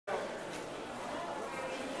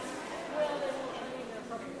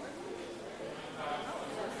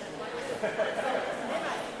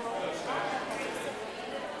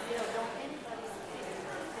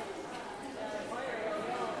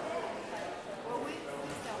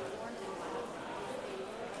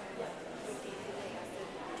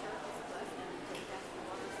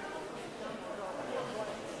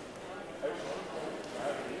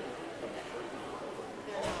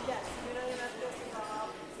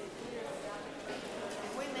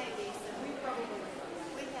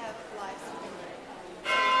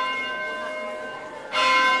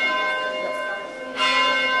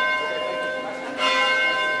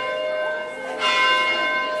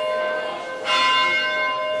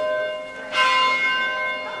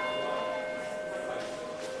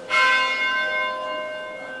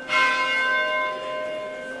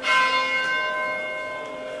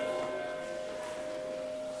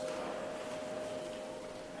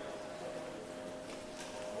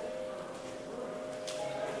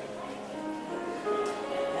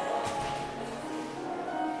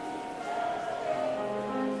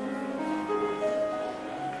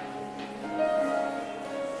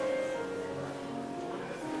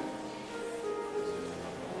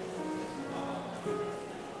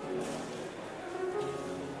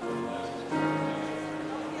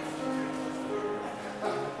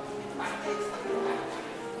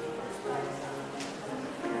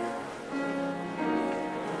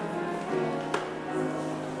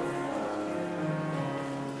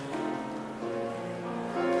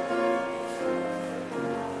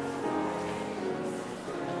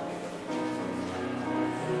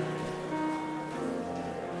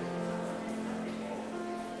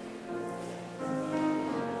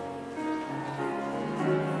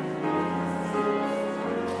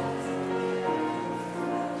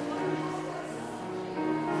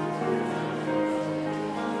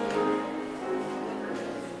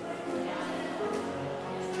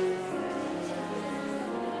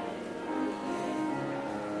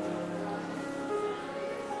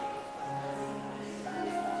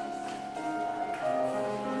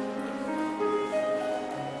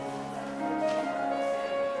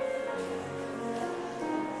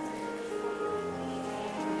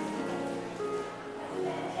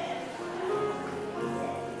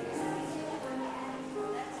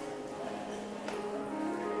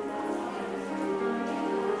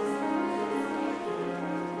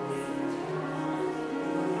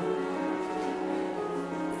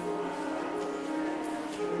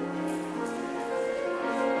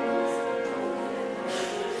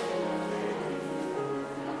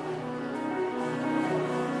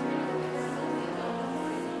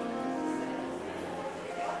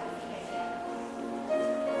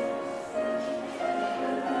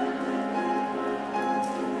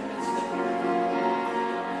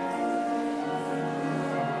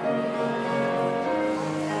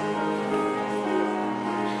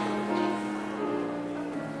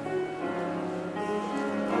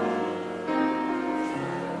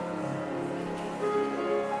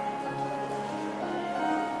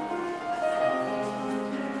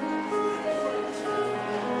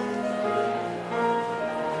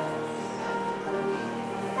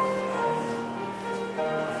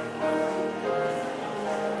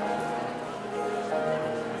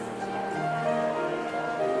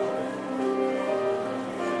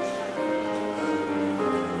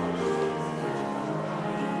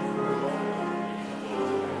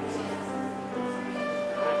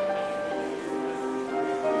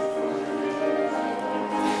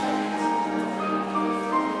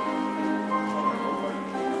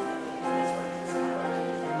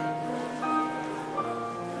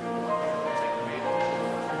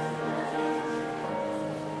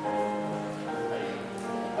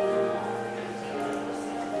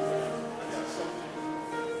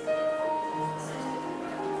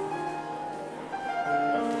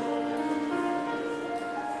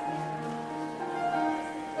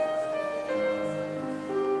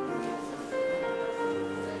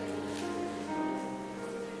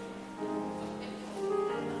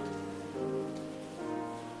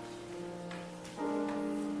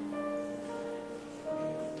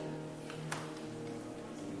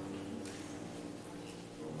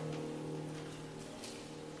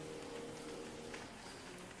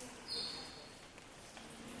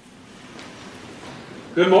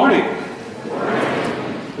Good morning.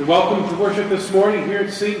 And welcome to worship this morning here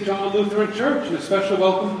at St. John Lutheran Church, and a special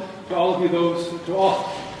welcome to all of you,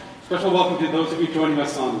 special welcome to those of you joining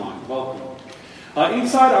us online. Welcome.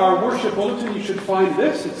 Inside our worship bulletin, you should find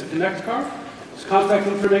this. It's a Connect card. There's contact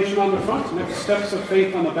information on the front, next steps of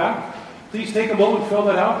faith on the back. Please take a moment, fill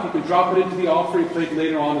that out. You can drop it into the offering plate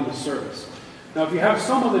later on in the service. Now, if you have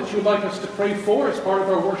someone that you'd like us to pray for as part of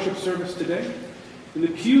our worship service today, in the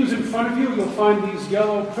pews in front of you, you'll find these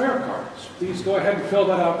yellow prayer cards. Please go ahead and fill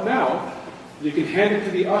that out now. You can hand it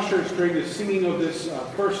to the ushers during the singing of this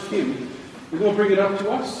first hymn. And they'll bring it up to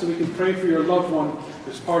us so we can pray for your loved one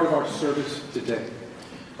as part of our service today.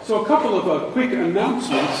 So a couple of quick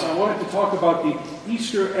announcements. I wanted to talk about the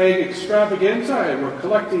Easter egg extravaganza, and we're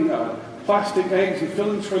collecting plastic eggs and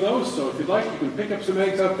fillings for those. So if you'd like, you can pick up some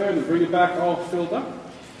eggs out there and then bring it back all filled up.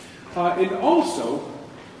 And also,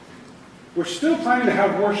 we're still planning to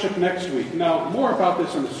have worship next week. Now, more about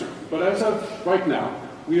this in the sermon, but as of right now,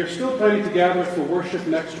 we are still planning to gather for worship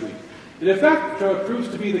next week. And if that proves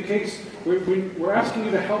to be the case, we're asking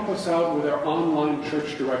you to help us out with our online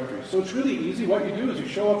church directory. So it's really easy. What you do is you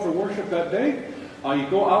show up for worship that day, you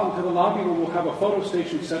go out into the lobby where we'll have a photo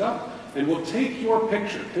station set up, and we'll take your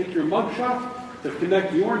picture, take your mugshot to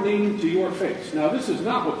connect your name to your face. Now, this is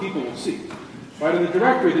not what people will see. Right in the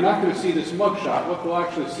directory, they're not going to see this mugshot. What they'll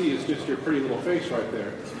actually see is just your pretty little face right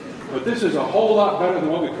there. But this is a whole lot better than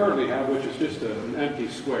what we currently have, which is just an empty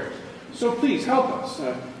square. So please help us.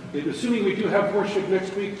 Assuming we do have worship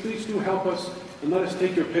next week, please do help us and let us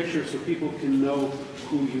take your picture so people can know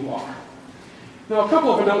who you are. Now, a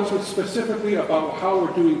couple of announcements specifically about how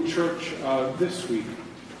we're doing church this week.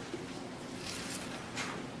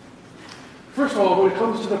 First of all, when it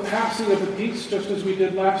comes to the passing of the peace, just as we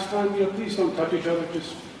did last time, please don't touch each other.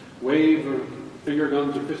 Just wave or finger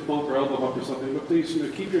guns or fist bump or elbow bump or something. But please,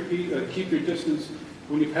 keep your distance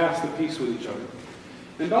when you pass the peace with each other.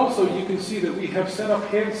 And also, you can see that we have set up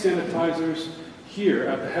hand sanitizers here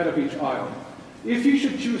at the head of each aisle. If you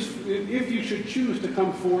should choose to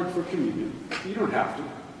come forward for communion, you don't have to.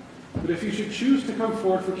 But if you should choose to come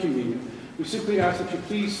forward for communion, we simply ask that you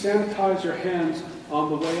please sanitize your hands on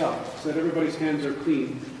the way up, so that everybody's hands are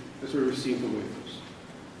clean as we receive the wafers.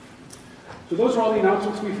 So those are all the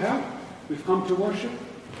announcements we've had. We've come to worship,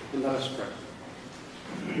 and let us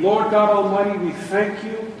pray. Lord God Almighty, we thank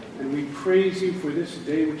you and we praise you for this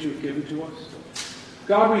day which you've given to us.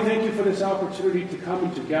 God, we thank you for this opportunity to come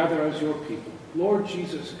and to gather as your people. Lord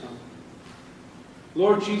Jesus, come.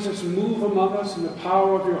 Lord Jesus, move among us in the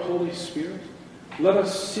power of your Holy Spirit. Let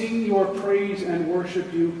us sing your praise and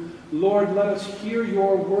worship you. Lord, let us hear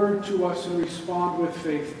your word to us and respond with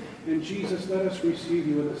faith. And Jesus, let us receive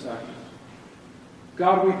you in the sacrament.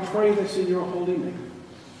 God, we pray this in your holy name.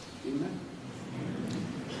 Amen.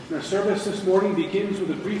 Our service this morning begins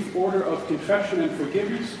with a brief order of confession and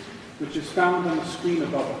forgiveness, which is found on the screen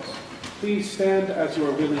above us. Please stand as you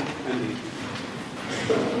are willing and able.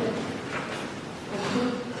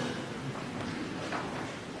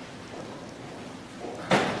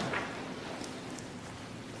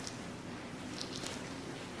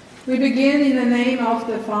 We begin in the name of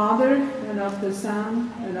the Father, and of the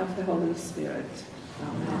Son, and of the Holy Spirit.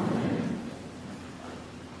 Amen.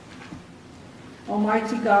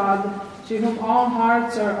 Almighty God, to whom all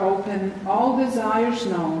hearts are open, all desires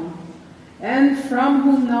known, and from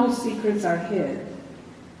whom no secrets are hid,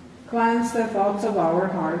 cleanse the thoughts of our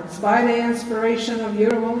hearts by the inspiration of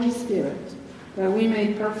your Holy Spirit, that we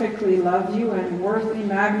may perfectly love you and worthily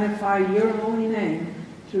magnify your holy name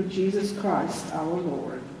through Jesus Christ our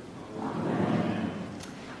Lord. Amen.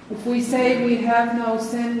 If we say we have no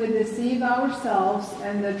sin, we deceive ourselves,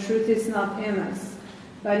 and the truth is not in us.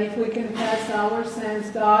 But if we confess our sins,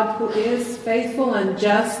 God, who is faithful and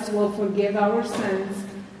just, will forgive our sins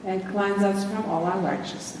and cleanse us from all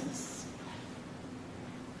unrighteousness.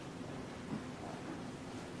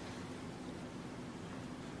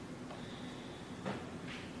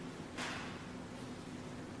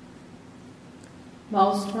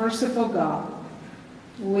 Most merciful God,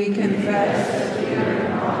 we confess that we are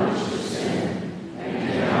acknowledged to sin and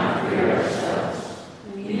cannot free ourselves.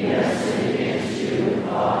 We have sinned against you in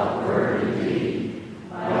thought, word, and deed,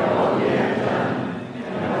 by all we have done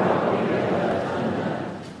and by all we have left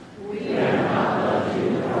undone. We have not loved you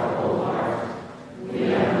with our whole heart. We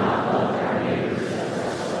have not loved our neighbors as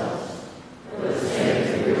ourselves. For the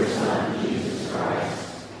sake of your Son, Jesus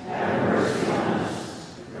Christ, have mercy on us.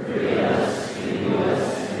 Forgive us, renew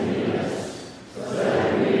us, and lead us, so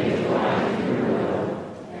that we may delight in your will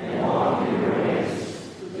and walk in your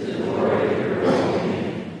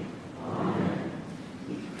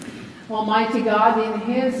Almighty God, in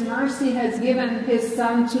his mercy, has given his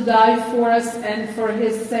Son to die for us, and for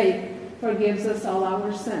his sake forgives us all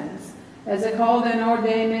our sins. As a called and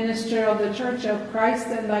ordained minister of the Church of Christ,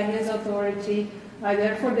 and by his authority, I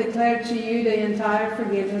therefore declare to you the entire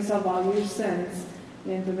forgiveness of all your sins.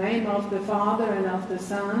 In the name of the Father, and of the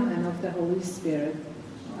Son, and of the Holy Spirit.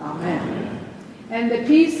 Amen. And the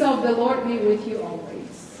peace of the Lord be with you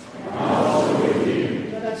always. Also with you.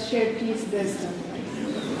 Let us share peace this time.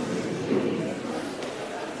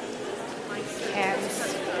 Hands,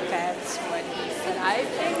 that's what he said. I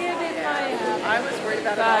figured it might happen. I was worried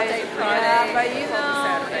about it all day Friday. Yeah, but you know,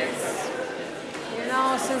 Saturdays.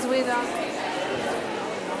 since we don't,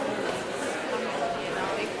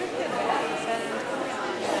 it could get bad.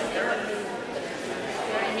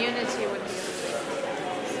 Your immunity would be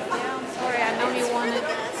so, yeah, I'm sorry. I know you wanted.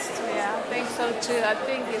 Yeah, I think so too. I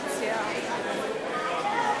think it's, yeah.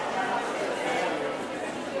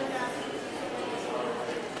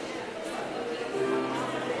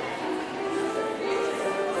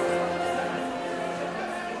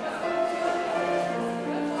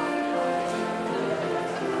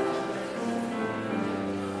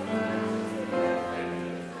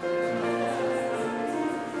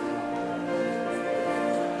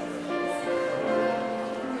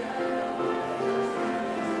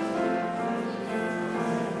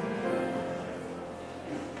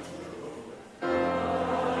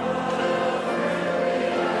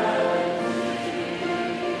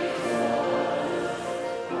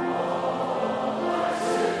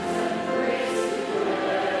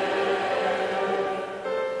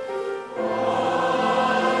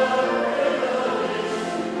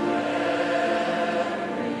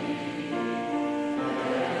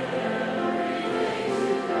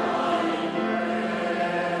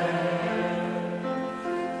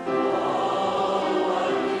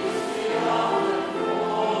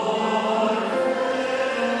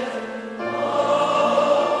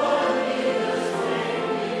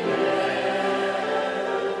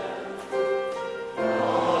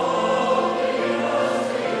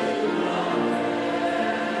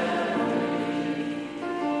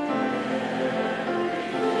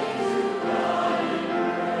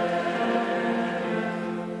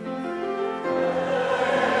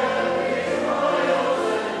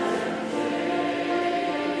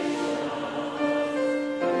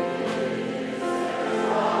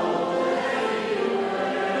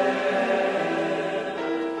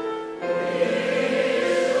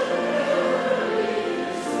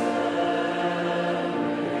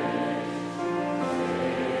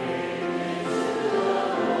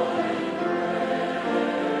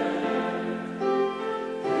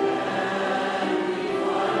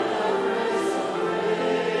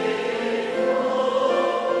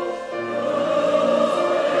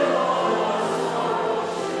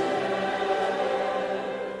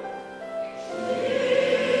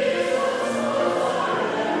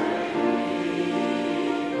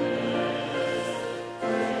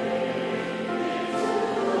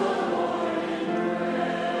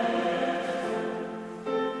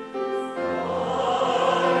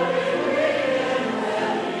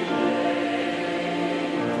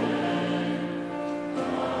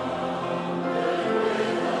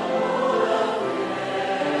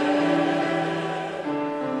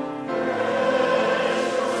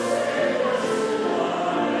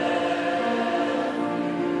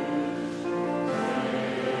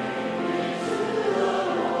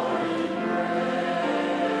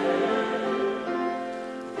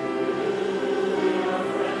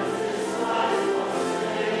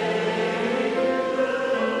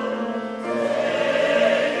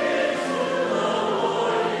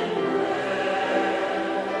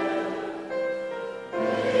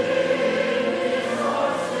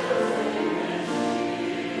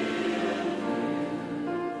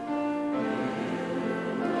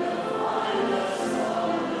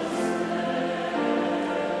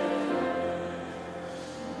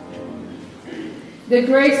 The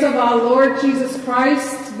grace of our Lord Jesus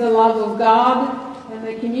Christ, the love of God, and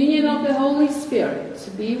the communion of the Holy Spirit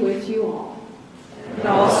be with you all. And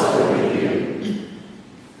also with you.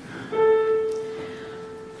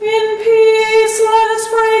 In peace, let us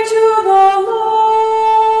pray to the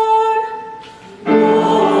Lord.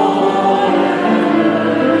 Lord, have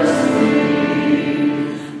mercy.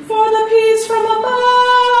 For the peace from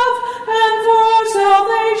above and for our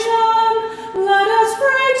salvation, let us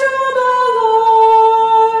pray to the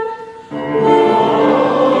Lord.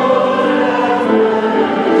 Lord, have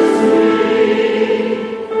mercy.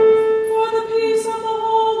 For the peace of the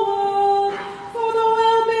whole world,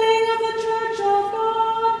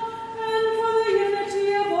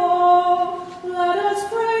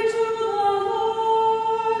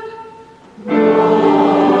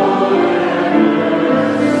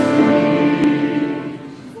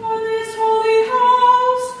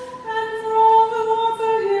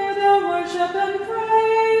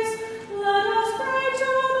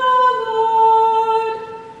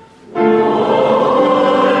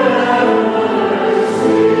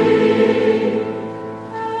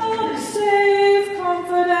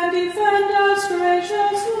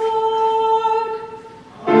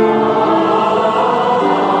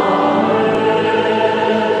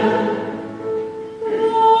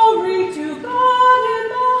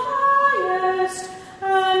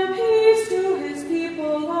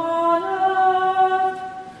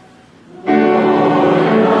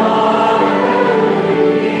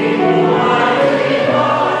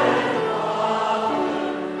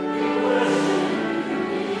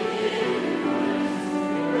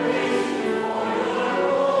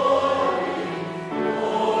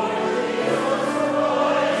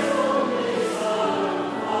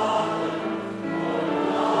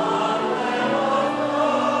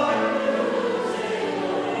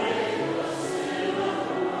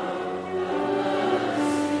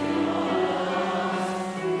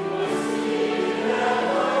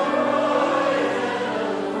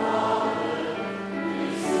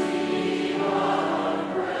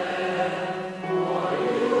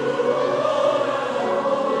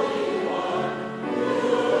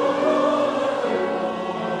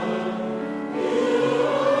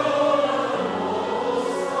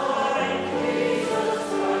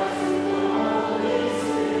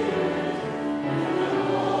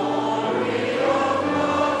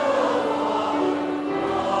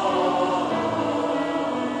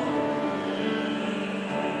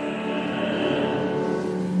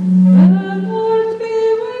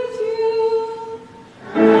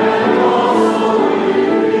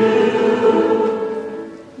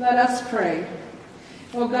 pray.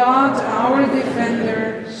 O God, our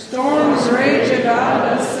defender, storms rage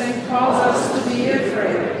about us and cause us to be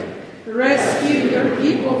afraid. Rescue your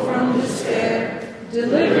people from despair,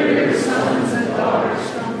 deliver your sons and daughters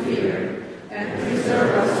from fear, and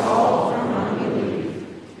preserve us all from unbelief.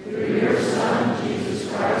 Through your Son,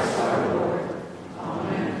 Jesus Christ our Lord.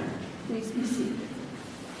 Amen. Please be seated.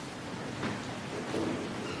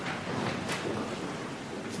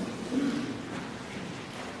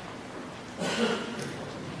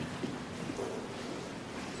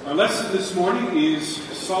 Our lesson this morning is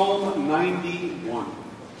Psalm 91.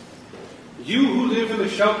 You who live in the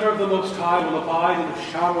shelter of the Most High will abide in the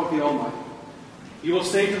shadow of the Almighty. You will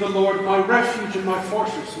say to the Lord, my refuge and my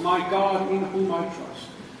fortress, my God in whom I trust.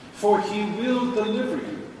 For he will deliver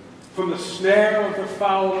you from the snare of the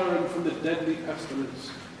fowler and from the deadly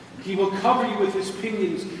pestilence. He will cover you with his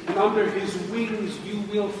pinions, and under his wings you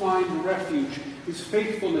will find refuge. His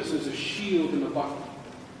faithfulness is a shield and a buckler.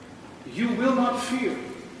 You will not fear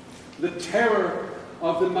the terror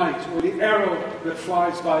of the night, or the arrow that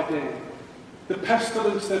flies by day, the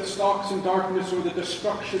pestilence that stalks in darkness, or the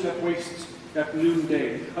destruction that wastes at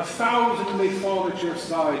noonday. 1,000 may fall at your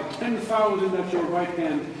side, 10,000 at your right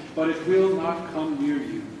hand, but it will not come near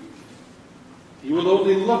you. You will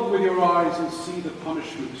only look with your eyes and see the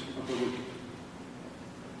punishment of the wicked.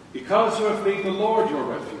 Because you have made the Lord your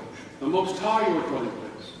refuge, the Most High your dwelling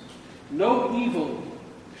place, no evil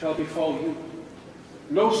shall befall you.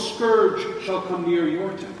 No scourge shall come near your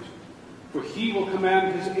tent, for he will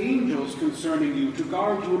command his angels concerning you to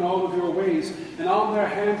guard you in all of your ways, and on their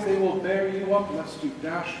hands they will bear you up, lest you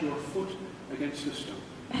dash your foot against a stone.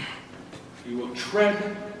 You will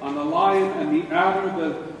tread on the lion and the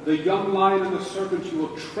adder, the young lion and the serpent you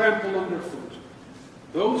will trample underfoot.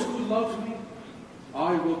 Those who love me,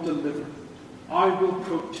 I will deliver. I will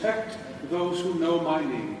protect those who know my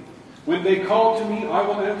name. When they call to me, I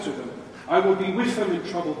will answer them. I will be with them in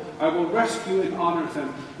trouble. I will rescue and honor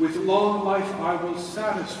them. With long life I will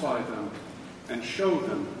satisfy them and show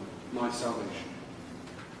them my salvation.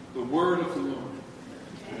 The word of the Lord.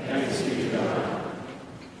 Thanks be to God.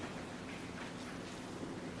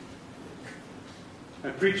 I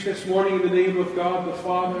preach this morning in the name of God, the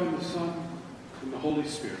Father, and the Son, and the Holy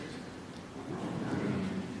Spirit.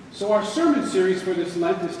 So our sermon series for this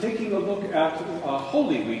Lent is taking a look at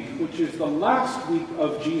Holy Week, which is the last week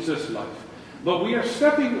of Jesus' life. But we are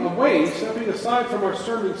stepping aside from our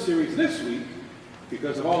sermon series this week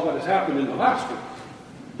because of all that has happened in the last week.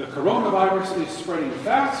 The coronavirus is spreading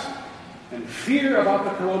fast, and fear about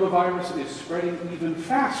the coronavirus is spreading even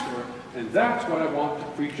faster, and that's what I want to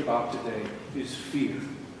preach about today, is fear.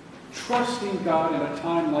 Trusting God in a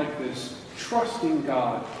time like this, trusting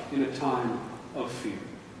God in a time of fear.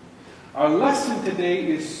 Our lesson today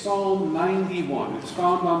is Psalm 91. It's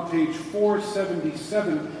found on page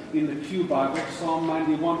 477 in the Pew Bible. Psalm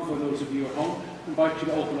 91 for those of you at home. I invite you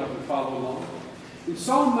to open up and follow along. And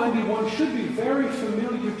Psalm 91 should be very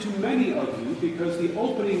familiar to many of you because the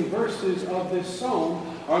opening verses of this psalm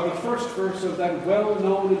are the first verse of that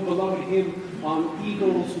well-known and beloved hymn on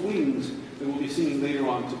eagle's wings that we'll be singing later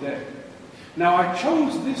on today. Now, I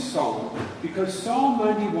chose this psalm because Psalm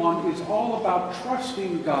 91 is all about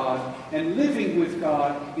trusting God and living with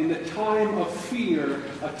God in the time of fear,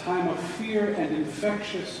 a time of fear and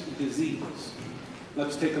infectious disease.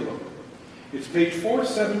 Let's take a look. It's page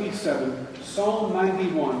 477, Psalm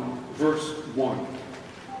 91, verse 1.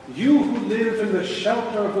 You who live in the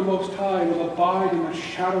shelter of the Most High will abide in the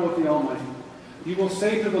shadow of the Almighty. You will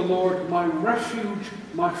say to the Lord, my refuge,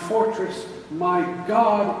 my fortress, my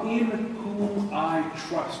God in whom I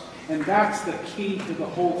trust. And that's the key to the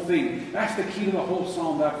whole thing. That's the key to the whole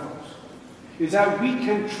psalm, that verse. Is that we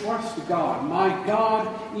can trust God, my God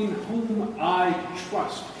in whom I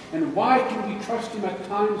trust. And why can we trust him at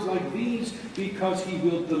times like these? Because he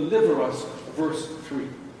will deliver us, verse 3.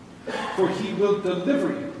 For he will deliver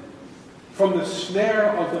you from the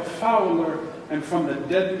snare of the fowler and from the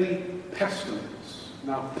deadly pestilence.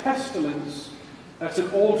 Now, pestilence, that's an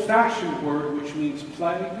old-fashioned word which means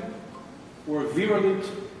plague or virulent,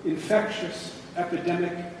 infectious,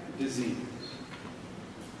 epidemic disease.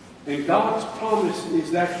 And God's promise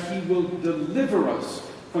is that he will deliver us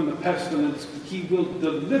from the pestilence. He will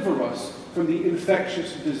deliver us from the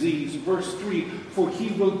infectious disease. Verse 3, for he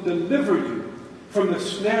will deliver you from the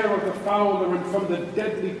snare of the fowler and from the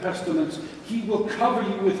deadly pestilence. He will cover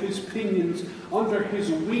you with his pinions. Under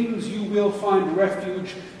his wings you will find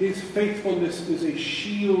refuge. His faithfulness is a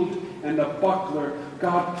shield and a buckler.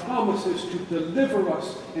 God promises to deliver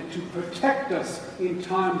us and to protect us in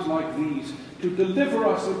times like these, to deliver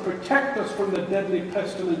us and protect us from the deadly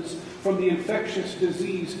pestilence, from the infectious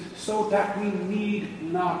disease, so that we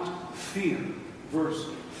need not fear. Verse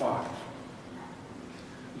 5.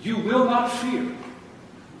 You will not fear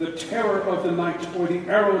the terror of the night, or the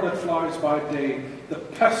arrow that flies by day, the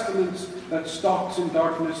pestilence that stalks in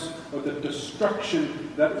darkness, or the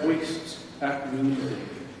destruction that wastes at noonday.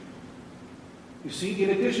 You see, in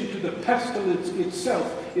addition to the pestilence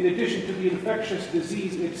itself, in addition to the infectious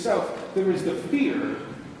disease itself, there is the fear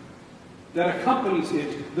that accompanies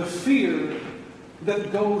it, the fear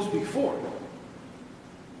that goes before it.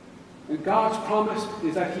 And God's promise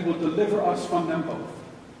is that He will deliver us from them both.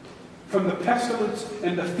 From the pestilence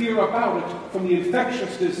and the fear about it, from the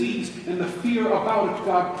infectious disease and the fear about it,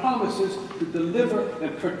 God promises to deliver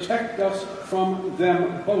and protect us from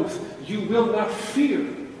them both. You will not fear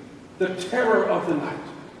the terror of the night.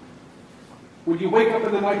 When you wake up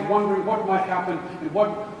in the night wondering what might happen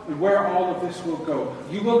and where all of this will go.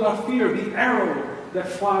 You will not fear the arrow that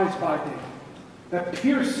flies by day, that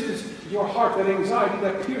pierces your heart, that anxiety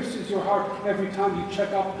that pierces your heart every time you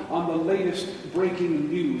check up on the latest breaking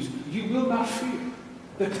news. You will not fear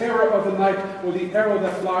the terror of the night, or the arrow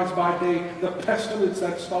that flies by day, the pestilence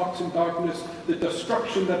that stalks in darkness, the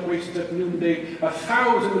destruction that wastes at noonday.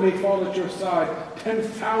 1,000 may fall at your side,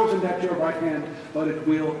 10,000 at your right hand, but it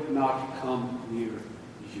will not come near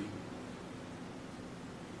you.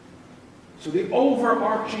 So the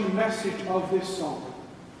overarching message of this song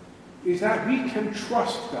is that we can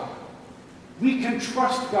trust God. We can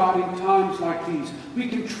trust God in times like these. We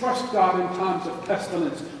can trust God in times of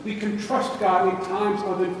pestilence. We can trust God in times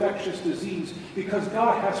of infectious disease, because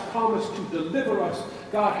God has promised to deliver us.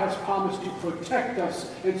 God has promised to protect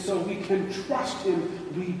us, and so we can trust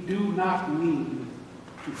Him. We do not need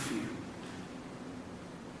to fear.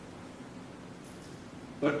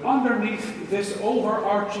 But underneath this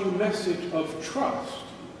overarching message of trust,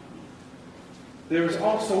 there is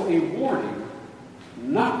also a warning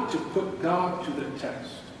not to put God to the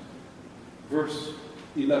test. Verse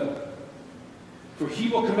 11. For He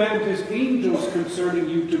will command His angels concerning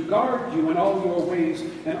you to guard you in all your ways,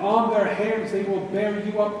 and on their hands they will bear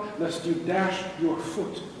you up, lest you dash your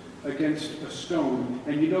foot against a stone.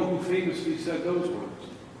 And you know who famously said those words?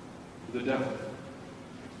 The devil.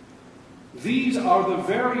 These are the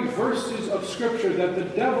very verses of Scripture that the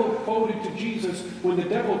devil quoted to Jesus when the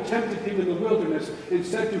devil tempted Him in the wilderness and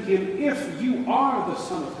said to Him, if you are the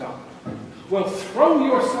Son of God, well, throw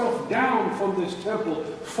yourself down from this temple,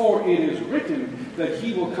 for it is written that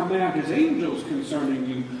He will command His angels concerning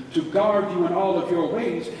you to guard you in all of your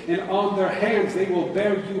ways, and on their hands they will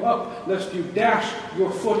bear you up, lest you dash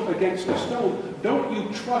your foot against a stone. Don't you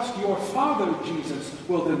trust your Father, Jesus?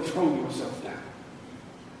 Well, then throw yourself down.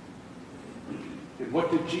 And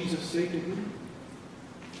what did Jesus say to him?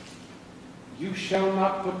 You shall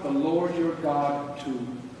not put the Lord your God to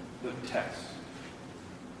the test.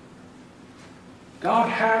 God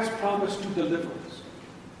has promised to deliver us.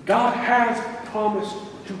 God has promised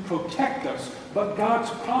to protect us. But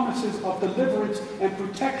God's promises of deliverance and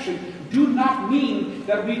protection do not mean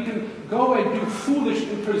that we can go and do foolish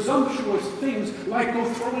and presumptuous things like go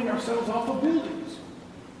throwing ourselves off of buildings.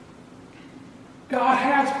 God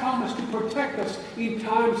has promised to protect us in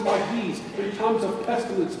times like these, in times of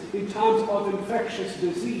pestilence, in times of infectious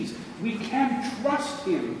disease. We can trust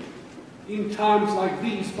Him in times like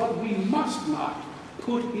these, but we must not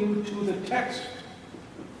put Him to the test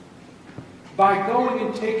by going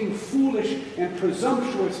and taking foolish and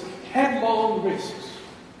presumptuous, headlong risks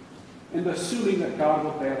and assuming that God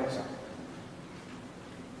will bail us out.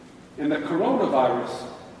 And the coronavirus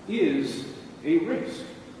is a risk.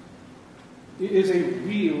 It is a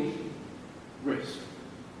real risk.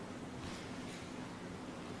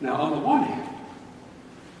 Now, on the one hand,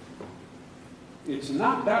 it's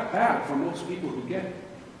not that bad for most people who get it.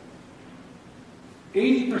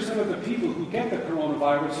 80% of the people who get the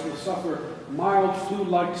coronavirus will suffer mild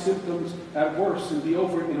flu-like symptoms at worst and be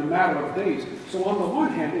over in a matter of days. So on the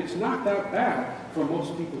one hand, it's not that bad for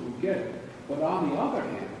most people who get it. But on the other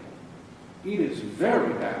hand, it is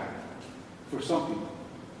very bad for some people.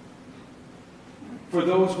 For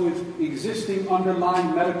those with existing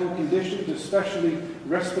underlying medical conditions, especially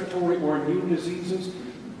respiratory or immune diseases,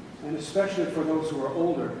 and especially for those who are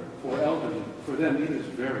older or elderly, for them it is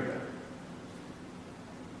very bad.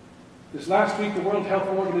 This last week, the World Health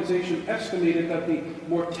Organization estimated that the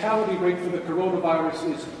mortality rate for the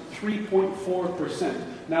coronavirus is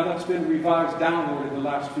 3.4%. Now that's been revised downward in the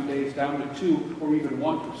last few days, down to 2 or even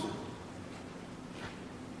 1%.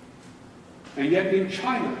 And yet in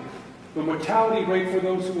China, the mortality rate for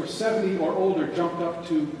those who were 70 or older jumped up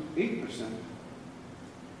to 8%.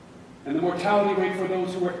 And the mortality rate for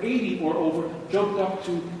those who were 80 or over jumped up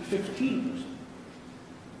to 15%.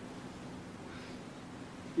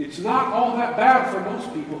 It's not all that bad for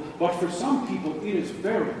most people, but for some people it is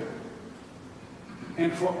very bad.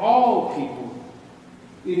 And for all people,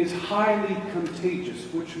 it is highly contagious,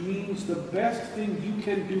 which means the best thing you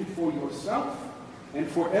can do for yourself and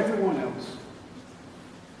for everyone else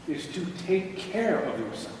is to take care of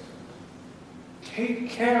yourself. Take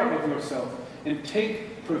care of yourself and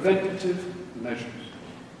take preventative measures.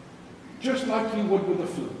 Just like you would with the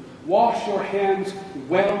flu. Wash your hands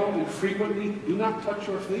well and frequently. Do not touch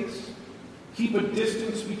your face. Keep a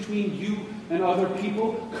distance between you and other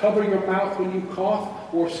people. Cover your mouth when you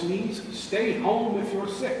cough or sneeze. Stay home if you're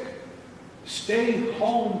sick. Stay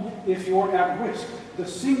home if you're at risk. The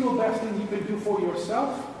single best thing you can do for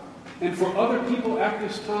yourself and for other people at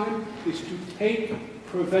this time is to take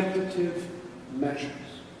preventative measures.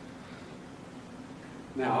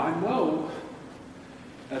 Now, I know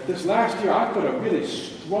that this last year I put a really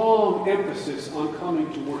strong emphasis on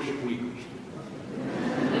coming to worship weekly.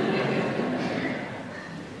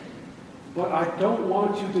 But I don't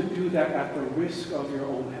want you to do that at the risk of your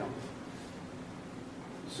own health.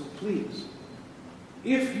 So please,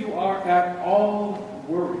 if you are at all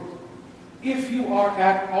worried, if you are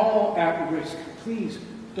at all at risk, please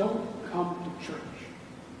don't come to church.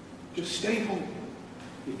 Just stay home.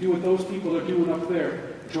 You do what those people are doing up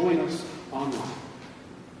there. Join us online.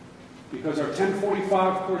 Because our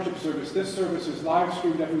 10:45 worship service, this service is live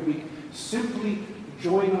streamed every week. Simply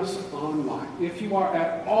join us online. If you are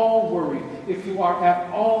at all worried, if you are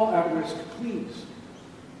at all at risk, please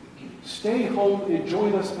stay home and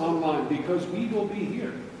join us online, because we will be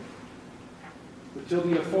here until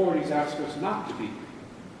the authorities ask us not to be.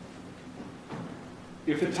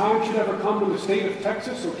 If the time should ever come when the state of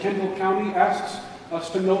Texas or Kendall County asks us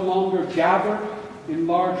to no longer gather in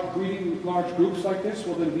large groups like this,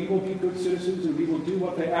 well, then we will be good citizens and we will do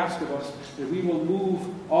what they ask of us, and we will move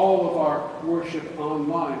all of our worship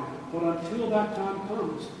online. But until that time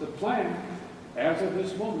comes, the plan, as of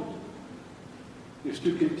this moment, is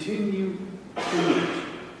to continue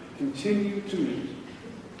to meet,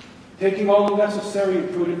 taking all the necessary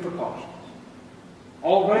and prudent precautions.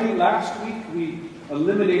 Already last week, we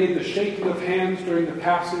eliminated the shaking of hands during the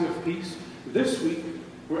passing of peace. This week,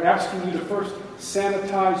 we're asking you to first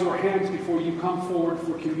sanitize your hands before you come forward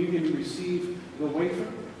for communion and receive the wafer.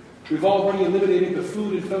 We've already eliminated the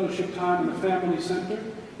food and fellowship time in the family center.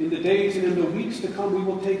 In the days and in the weeks to come, we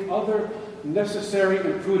will take other necessary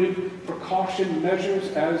and prudent precaution measures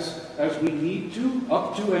as we need to,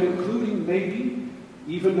 up to and including maybe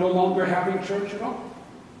even no longer having church at all.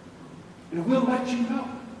 And we'll let you know.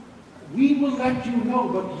 We will let you know,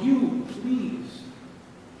 but you, please,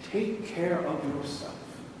 take care of yourself.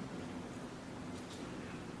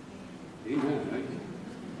 Amen. Thank you.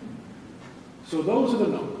 So those are the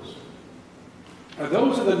knowns.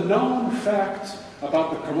 Those are the known facts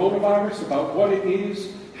about the coronavirus, about what it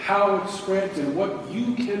is, how it spreads, and what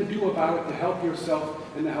you can do about it to help yourself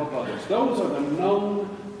and to help others. Those are the known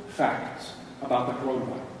facts about the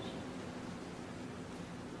coronavirus.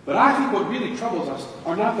 But I think what really troubles us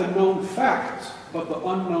are not the known facts, but the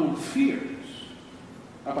unknown fears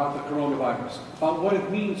about the coronavirus, about what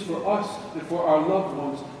it means for us and for our loved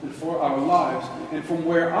ones and for our lives. And from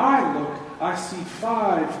where I look, I see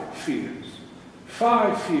 5 fears.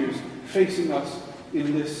 5 fears facing us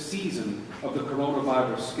in this season of the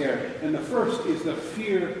coronavirus scare. And the first is the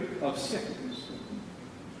fear of sickness.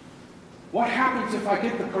 What happens if I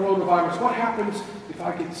get the coronavirus? What happens if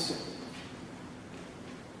I get sick?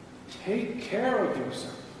 Take care of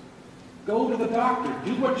yourself. Go to the doctor.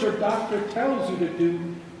 Do what your doctor tells you to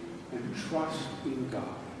do, and trust in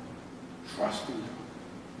God. Trust in God.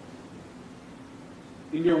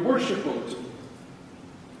 In your worship bulletin,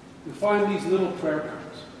 you'll find these little prayer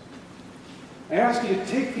cards. I ask you to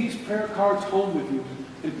take these prayer cards home with you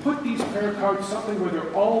and put these prayer cards something where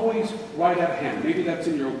they're always right at hand. Maybe that's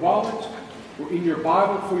in your wallet, or in your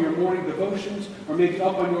Bible for your morning devotions, or maybe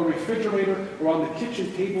up on your refrigerator or on the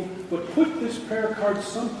kitchen table. But put this prayer card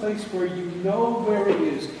someplace where you know where it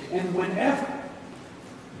is. And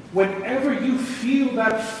whenever you feel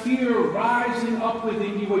that fear rising up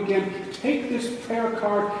within you again, take this prayer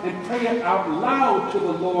card and pray it out loud to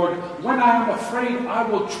the Lord. When I am afraid, I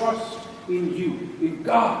will trust in you, in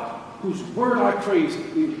God, whose word I praise.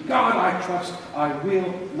 In God I trust. I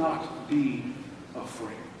will not be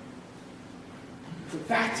afraid. For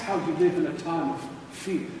that's how you live in a time of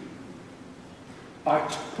fear. By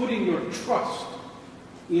putting your trust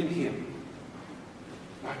in Him.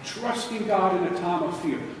 By trusting God in a time of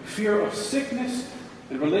fear. Fear of sickness,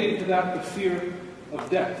 and related to that, the fear of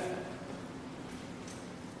death.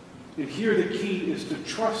 And here the key is to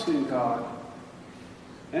trust in God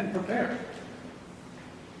and prepare.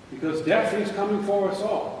 Because death is coming for us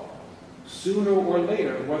all, sooner or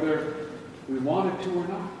later, whether we want it to or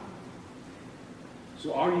not.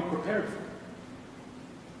 So are you prepared for it?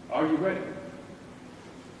 Are you ready?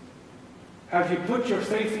 Have you put your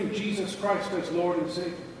faith in Jesus Christ as Lord and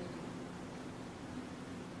Savior?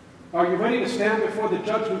 Are you ready to stand before the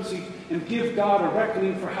judgment seat and give God a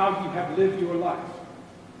reckoning for how you have lived your life?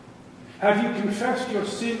 Have you confessed your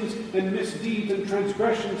sins and misdeeds and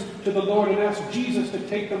transgressions to the Lord and asked Jesus to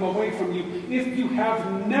take them away from you? If you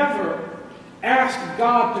have never asked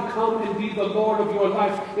God to come and be the Lord of your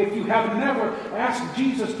life, if you have never asked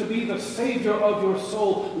Jesus to be the Savior of your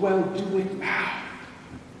soul, well, do it now.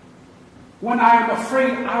 When I am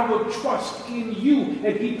afraid, I will trust in you.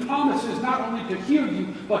 And he promises not only to hear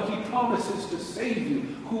you, but he promises to save you.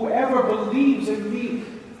 Whoever believes in me,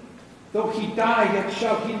 though he die, yet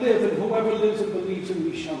shall he live. And whoever lives and believes in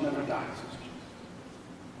me shall never die, says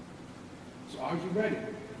Jesus. So are you ready?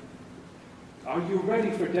 Are you ready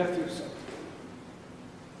for death yourself?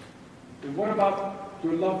 And what about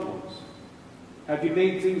your loved ones? Have you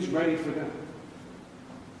made things ready for them?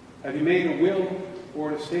 Have you made a will or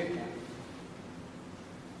an estate plan?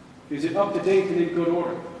 Is it up to date and in good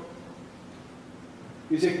order?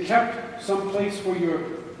 Is it kept someplace where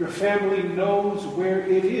your family knows where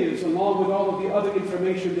it is, along with all of the other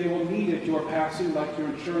information they will need at your passing, like your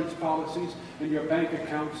insurance policies and your bank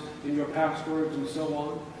accounts and your passwords and so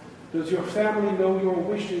on? Does your family know your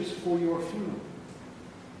wishes for your funeral?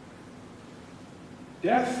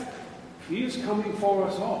 Death is coming for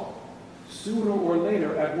us all, sooner or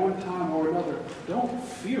later, at one time or another. Don't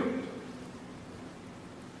fear it.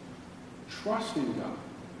 Trust in God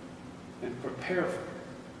and prepare for it.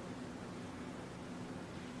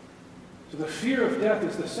 So the fear of death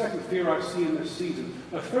is the second fear I see in this season.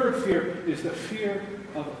 A third fear is the fear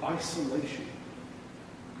of isolation.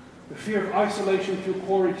 The fear of isolation through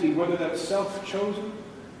quarantine, whether that's self-chosen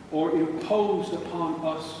or imposed upon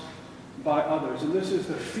us by others. And this is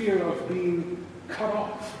the fear of being cut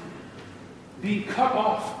off. Being cut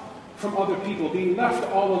off from other people, being left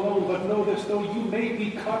all alone. But know this, though you may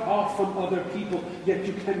be cut off from other people, yet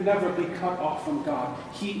you can never be cut off from God.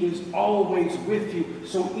 He is always with you.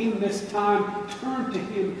 So in this time, turn to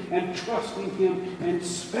him and trust in him and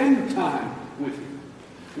spend time with him.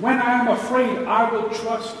 When I am afraid, I will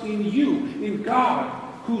trust in you, in God,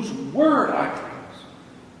 whose word I praise.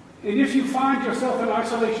 And if you find yourself in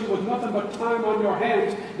isolation with nothing but time on your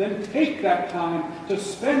hands, then take that time to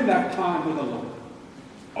spend that time with the Lord.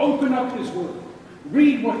 Open up his word.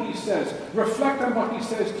 Read what he says. Reflect on what he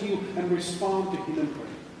says to you and respond to him in prayer.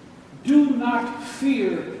 Do not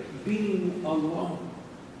fear being alone,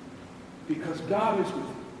 because God is with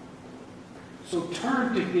you. So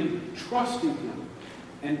turn to him, trust in him,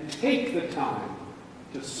 and take the time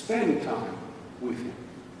to spend time with him.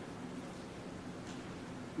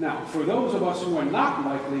 Now, for those of us who are not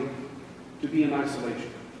likely to be in isolation,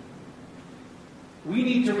 we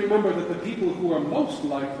need to remember that the people who are most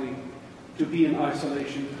likely to be in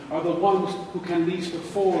isolation are the ones who can least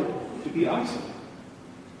afford to be isolated.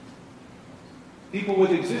 People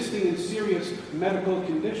with existing and serious medical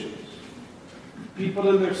conditions. People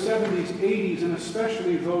in their 70s, 80s, and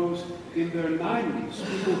especially those in their 90s.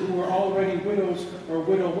 People who are already widows or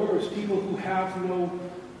widowers. People who have no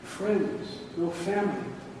friends, no family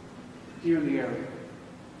here in the area.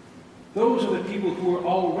 Those are the people who are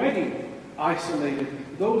already isolated.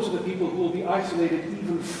 Those are the people who will be isolated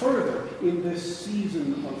even further in this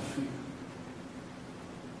season of fear.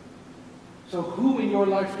 So who in your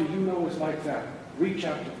life do you know is like that? Reach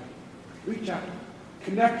out to them. Reach out to them.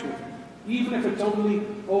 Connect with them. Even if it's only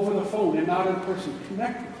over the phone and not in person,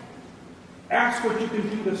 connect with them. Ask what you can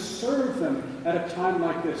do to serve them at a time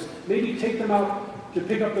like this. Maybe take them out to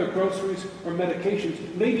pick up their groceries or medications.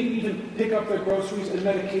 Maybe even pick up their groceries and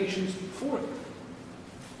medications for them.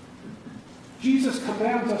 Jesus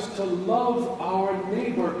commands us to love our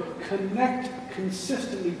neighbor. Connect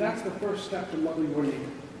consistently. That's the first step to loving your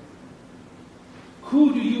neighbor.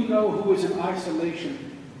 Who do you know who is in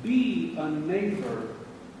isolation? Be a neighbor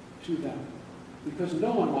to them. Because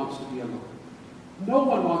no one wants to be alone. No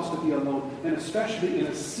one wants to be alone, and especially in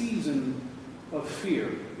a season of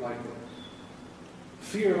fear like this.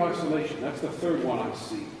 Fear of isolation. That's the third one I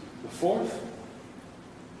see. The fourth,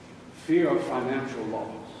 fear of financial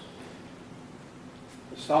loss.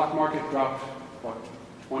 The stock market dropped,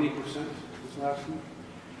 20% this last week?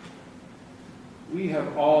 We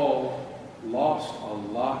have all lost a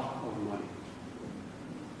lot of money.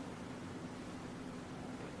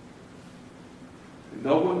 And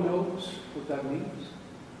no one knows what that means.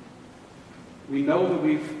 We know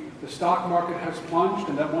that the stock market has plunged,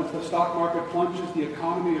 and that once the stock market plunges, the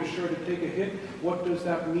economy is sure to take a hit. What does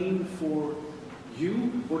that mean for you?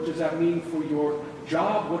 What does that mean for your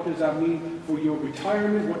job? What does that mean for your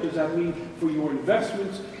retirement? What does that mean for your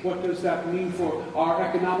investments? What does that mean for our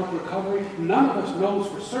economic recovery? None of us knows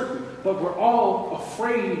for certain, but we're all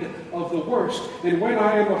afraid of the worst. And when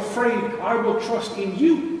I am afraid, I will trust in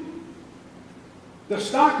you. The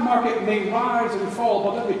stock market may rise and fall,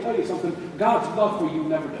 but let me tell you something. God's love for you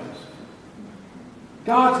never does.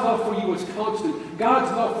 God's love for you is constant. God's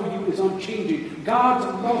love for you is unchanging. God's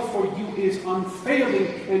love for you is unfailing.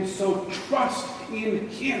 And so trust in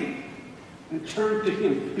Him and turn to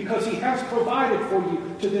Him, because He has provided for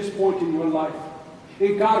you to this point in your life.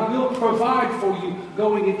 And God will provide for you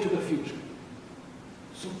going into the future.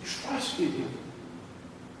 So trust in Him.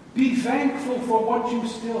 Be thankful for what you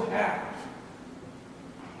still have.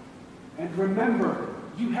 And remember,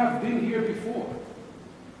 you have been here before.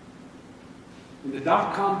 In the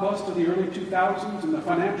dot-com bust of the early 2000s and the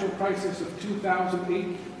financial crisis of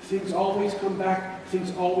 2008, things always come back,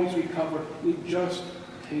 things always recover. It just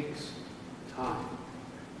takes time.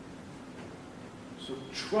 So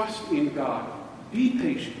trust in God. Be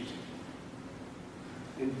patient.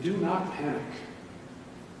 And do not panic.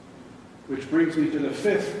 Which brings me to the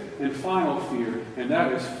fifth and final fear, and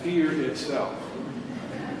that is fear itself.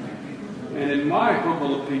 And in my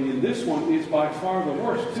humble opinion, this one is by far the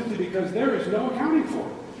worst, simply because there is no accounting for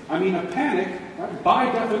it. I mean, a panic, right, by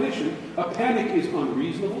definition, a panic is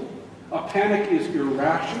unreasonable, a panic is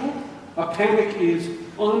irrational, a panic is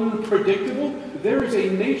unpredictable. There is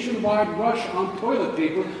a nationwide rush on toilet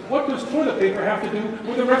paper. What does toilet paper have to do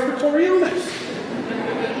with a respiratory illness?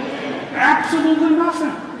 Absolutely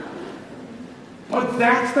nothing. But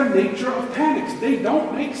that's the nature of panics. They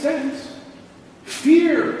don't make sense.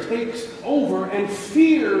 Fear takes over, and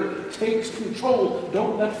fear takes control.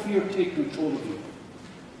 Don't let fear take control of you.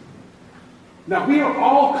 Now, we are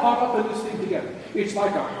all caught up in this thing together. It's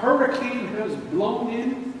like a hurricane has blown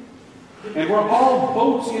in, and we're all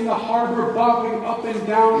boats in the harbor bobbing up and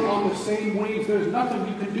down on the same waves. There's nothing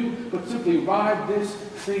you can do but simply ride this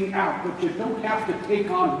thing out. But you don't have to take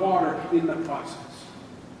on water in the process.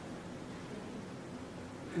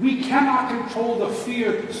 We cannot control the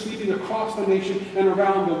fear sweeping across the nation and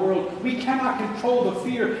around the world. We cannot control the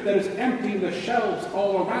fear that is emptying the shelves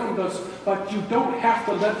all around us, but you don't have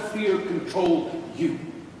to let fear control you.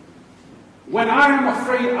 When I am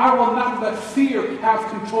afraid, I will not let fear have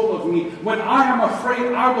control of me. When I am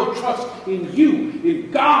afraid, I will trust in you,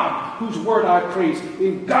 in God, whose word I praise.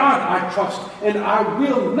 In God I trust, and I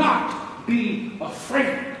will not be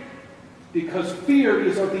afraid, because fear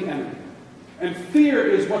is of the enemy. And fear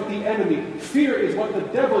is what the enemy, fear is what the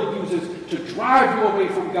devil uses to drive you away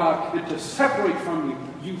from God and to separate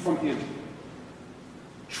you from Him.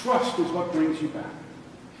 Trust is what brings you back.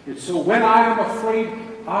 And so when I am afraid,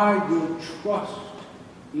 I will trust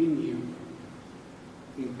in you.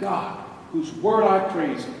 In God, whose word I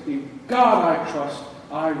praise. In God I trust.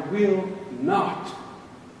 I will not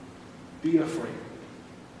be afraid.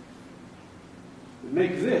 And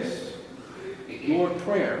make this your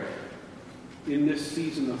prayer in this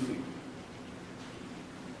season of fear.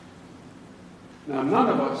 Now, none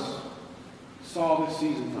of us saw this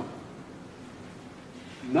season coming.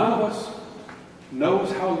 None of us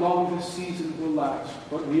knows how long this season will last,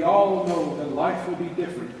 but we all know that life will be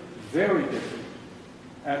different, very different,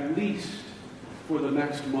 at least for the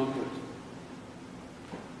next month or two.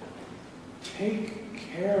 Take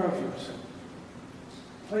care of yourself.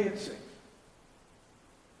 Play it safe.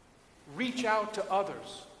 Reach out to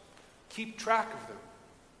others. Keep track of them.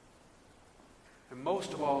 And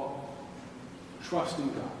most of all, trust in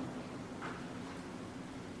God.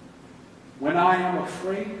 When I am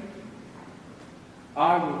afraid,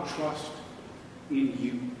 I will trust in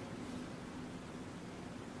you.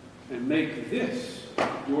 And make this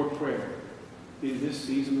your prayer in this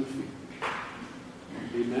season of fear.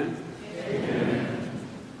 Amen? Amen.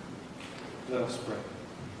 Let us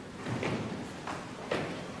pray.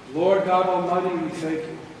 Lord God Almighty, we thank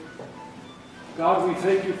you. God, we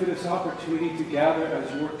thank you for this opportunity to gather as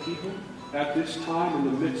your people at this time in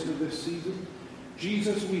the midst of this season.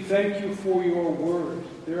 Jesus, we thank you for your word.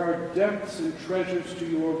 There are depths and treasures to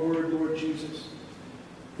your word, Lord Jesus.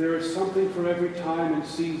 There is something for every time and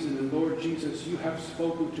season, and Lord Jesus, you have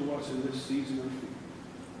spoken to us in this season of fear.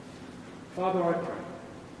 Father, I pray,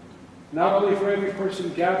 not only for every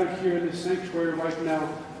person gathered here in this sanctuary right now,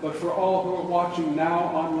 but for all who are watching now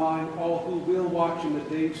online, all who will watch in the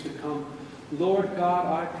days to come. Lord God,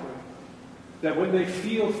 I pray that when they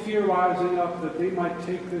feel fear rising up, that they might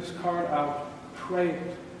take this card out, pray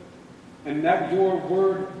it, and that your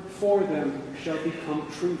word for them shall become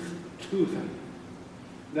truth to them,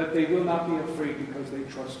 that they will not be afraid because they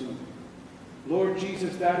trust in you. Lord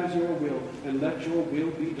Jesus, that is your will, and let your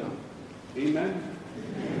will be done. Amen.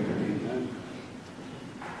 Amen.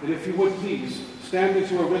 And if you would please, stand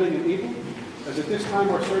as you are willing and able, as at this time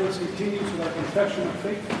our service continues with our confession of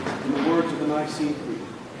faith in the words of the Nicene Creed.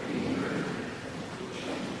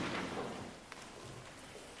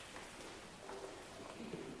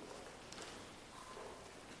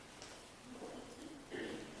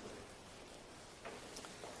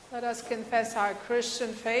 Let us confess our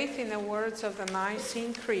Christian faith in the words of the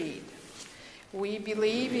Nicene Creed. We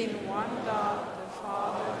believe in one God, the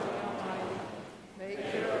Father, the Almighty,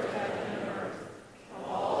 maker of heaven and earth, of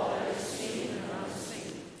all that is seen and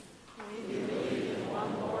unseen. We believe in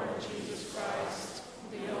one Lord Jesus Christ,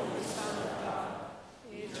 the only Son of God,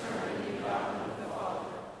 eternally begotten of the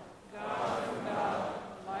Father, God from God,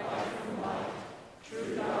 light from light,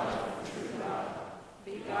 true God from true God,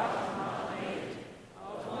 begotten, not made,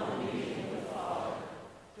 of one being with the Father.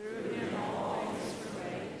 Through him all things were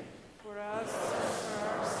made. For us and for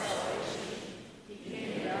our salvation, he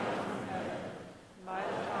came down from heaven. By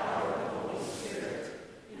the power of the Holy Spirit,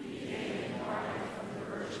 he became incarnate from the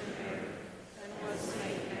Virgin Mary and was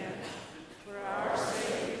made man. For our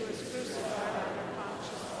sake, he was crucified under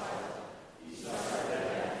Pontius Pilate. He suffered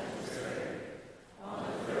death and was buried. On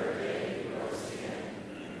the third day, he rose again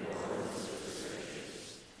in accordance with the Scriptures.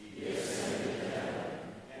 He ascended to heaven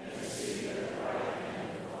and is seated at the right hand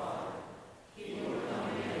of the Father. He will come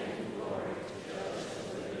again in glory to judge the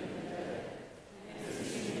living and the dead, and his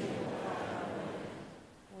kingdom will have no end.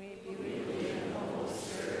 We believe in the Holy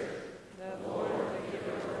Spirit, the Lord, the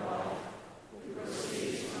giver of life, who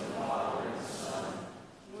proceeds from the Father and the Son.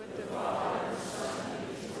 With the Father and the Son, he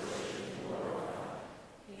is worshipped and glorified.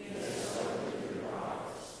 He is spoken through the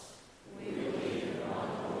prophets. We believe in one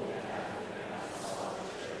holy Catholic and Apostolic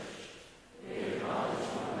Church. We acknowledge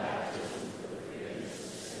one baptism for the forgiveness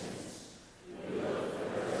of sins. We look for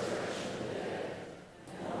the resurrection of the dead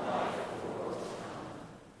and the life of the world to come.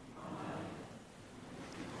 Amen.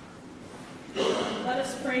 Let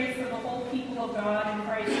us pray for the whole people of God in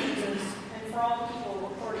Christ Jesus, and for all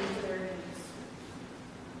people according to their needs.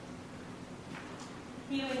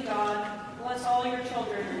 Healing God, bless all your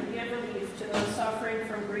children and give relief to those suffering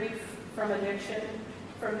from grief, from addiction,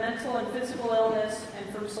 from mental and physical illness,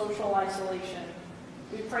 and from social isolation.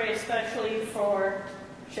 We pray especially for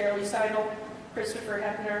Shirley Seidel, Christopher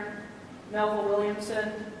Heppner, Melville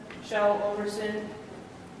Williamson, Shell Overson,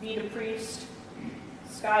 Vita Priest,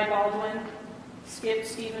 Sky Baldwin, Skip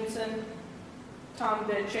Stevenson, Tom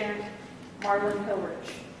Bitchant, Marlon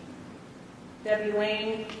Hilrich, Debbie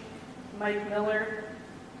Lane, Mike Miller,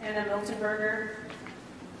 Anna Miltenberger,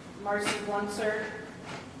 Marcy Blunser,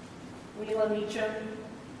 Leela Meacham,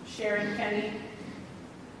 Sharon Kenny,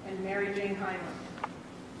 and Mary Jane Hyman.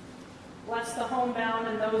 Bless the homebound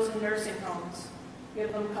and those in nursing homes.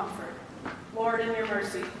 Give them comfort. Lord, in your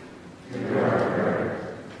mercy.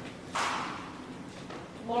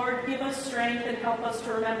 Lord, give us strength and help us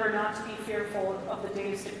to remember not to be fearful of the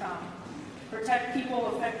days to come. Protect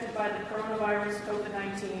people affected by the coronavirus,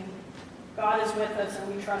 COVID-19. God is with us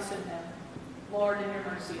and we trust in him. Lord, in your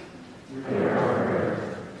mercy.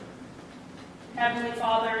 Heavenly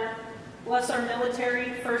Father, bless our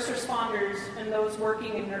military, first responders, and those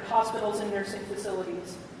working in their hospitals and nursing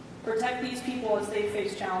facilities. Protect these people as they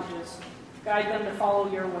face challenges. Guide them to follow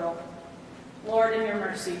your will. Lord, in your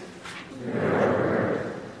mercy.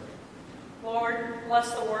 Lord,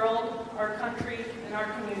 bless the world, our country, and our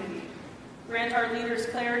community. Grant our leaders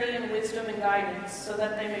clarity and wisdom and guidance so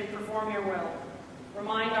that they may perform your will.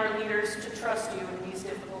 Remind our leaders to trust you in these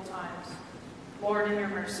difficult times. Lord, in your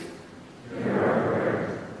mercy.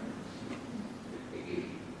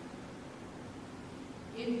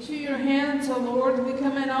 Into your hands, O Lord, we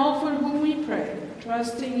commend all for whom we pray,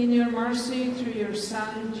 trusting in your mercy through your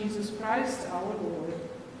Son, Jesus Christ, our Lord.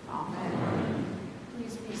 Amen.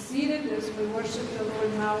 Please be seated as we worship the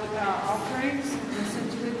Lord now with our offerings and listen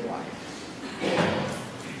to the choir.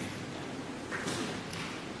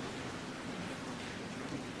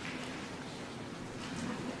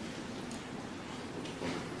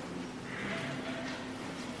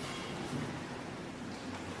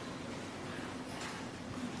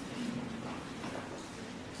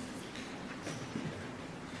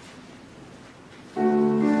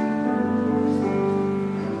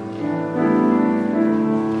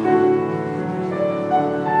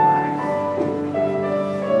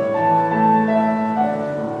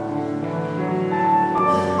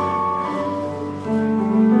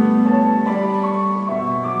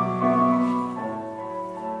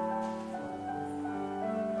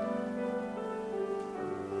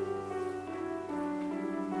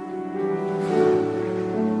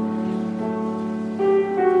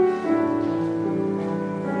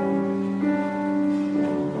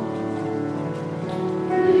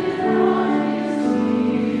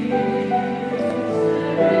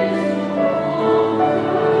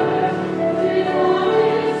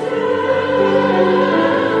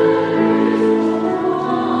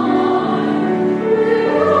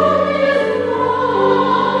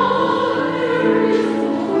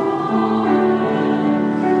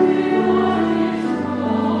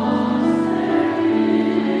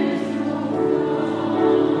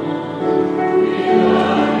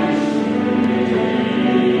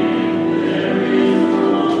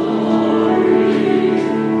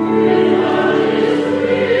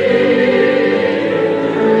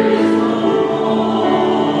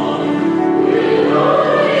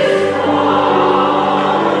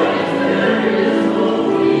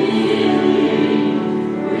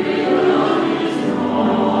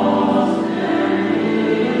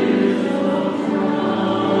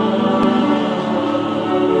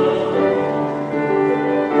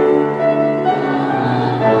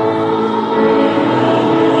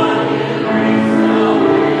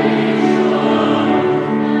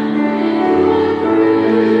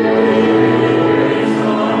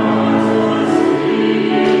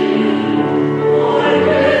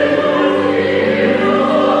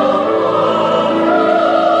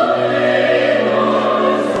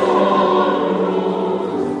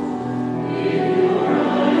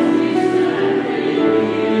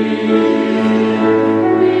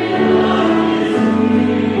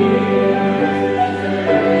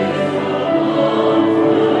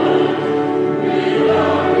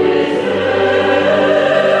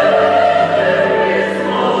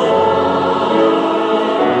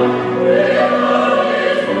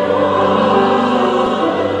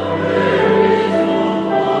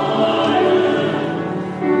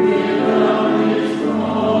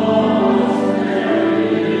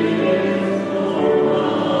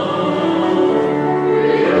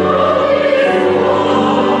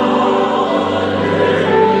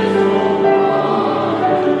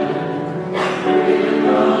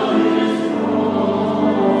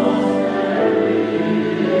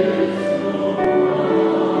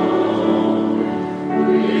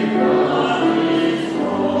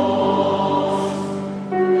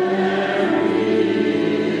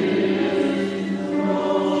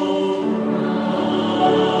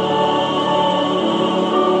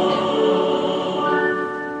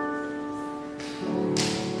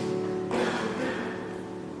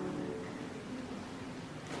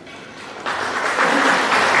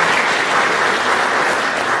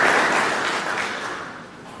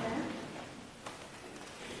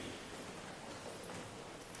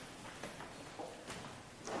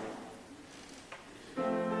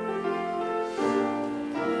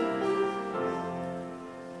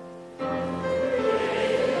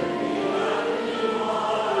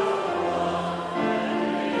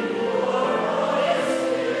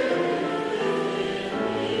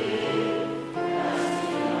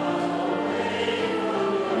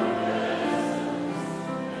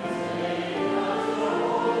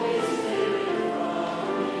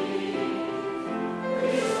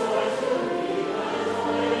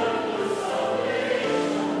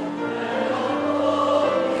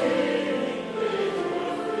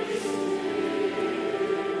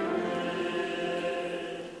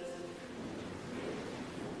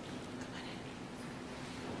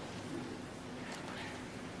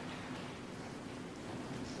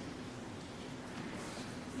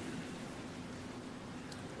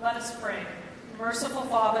 Let us pray. Merciful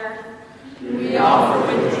Father, we offer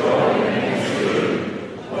with joy and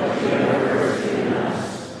thanksgiving what you have worked in us,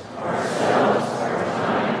 ourselves, our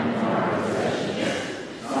time, and our possessions,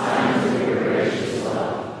 signs of your gracious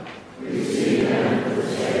love. Receive them for the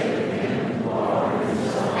sake of him who offered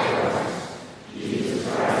himself for us, Jesus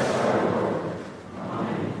Christ our Lord.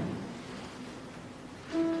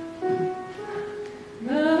 Amen.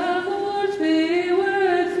 The Lord be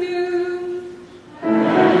with you.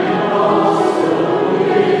 And also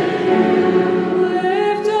with you.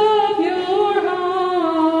 Lift up your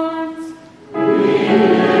hearts. We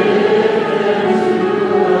lift them to the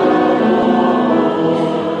Lord.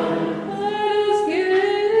 Let us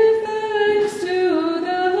give thanks to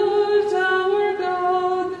the Lord our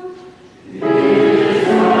God. It is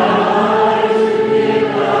right to give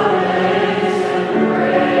God thanks and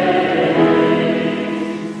praise.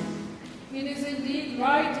 It is indeed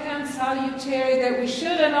right and salutary that we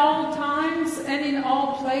should at all times and in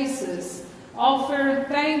all places offer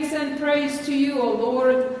thanks and praise to you, O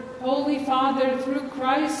Lord, Holy Father, through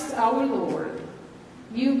Christ our Lord.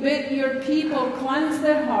 You bid your people cleanse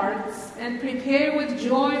their hearts and prepare with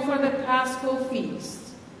joy for the Paschal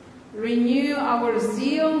feast. Renew our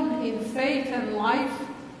zeal in faith and life,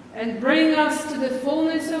 and bring us to the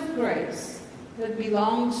fullness of grace that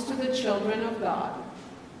belongs to the children of God.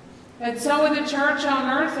 And so with the church on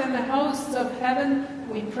earth and the hosts of heaven,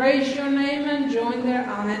 we praise your name and join their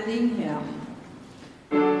unending hymn.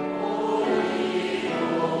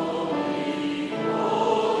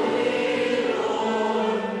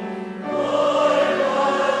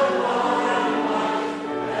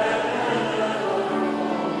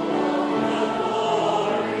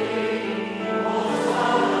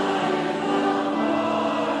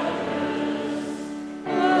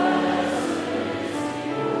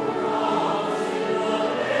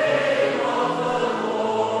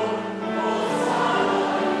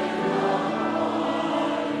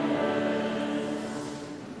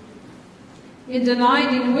 In the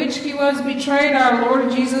night in which he was betrayed, our Lord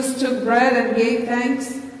Jesus took bread and gave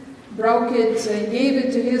thanks, broke it, and gave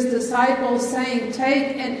it to his disciples, saying,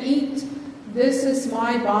 "Take and eat. This is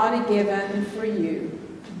my body given for you.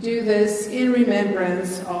 Do this in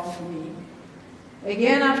remembrance of me."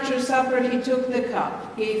 Again, after supper, he took the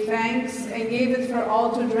cup, gave thanks, and gave it for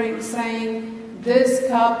all to drink, saying, "This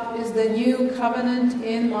cup is the new covenant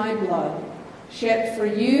in my blood, shed for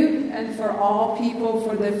you and for all people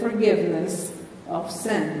for the forgiveness of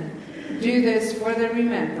sin. Do this for the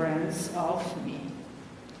remembrance of me."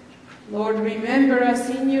 Lord, remember us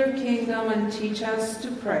in your kingdom and teach us to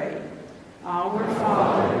pray. Our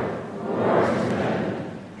Father, who art in heaven,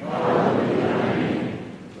 hallowed be thy name.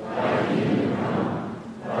 Thy kingdom come,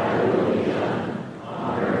 thy will be done,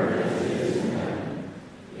 on earth as it is in heaven.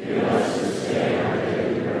 Give us this day our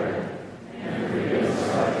daily bread, and forgive us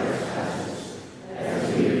our trespasses,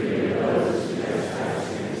 as we forgive those who trespass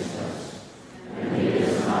against us. And lead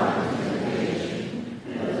us not into temptation,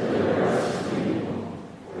 but deliver us from evil.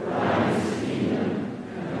 For thine is the kingdom,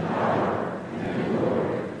 and the power, and the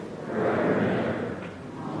glory, forever and ever.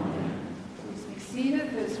 Amen. please be seated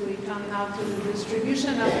as we come now to the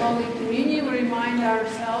distribution of Holy Communion. We remind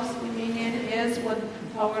ourselves communion is what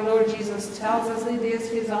our Lord Jesus tells us it is,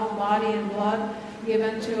 his own body and blood,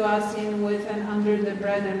 given to us in, with, and under the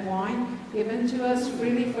bread and wine, given to us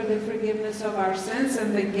freely for the forgiveness of our sins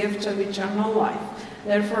and the gift of eternal life.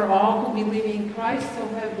 Therefore, all who believe in Christ, who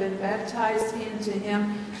have been baptized into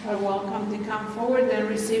him, are welcome to come forward and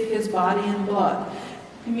receive his body and blood.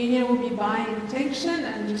 Communion will be by intinction,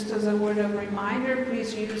 and just as a word of reminder,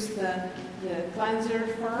 please use the cleanser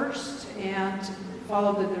first and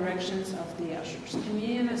follow the directions of the ushers.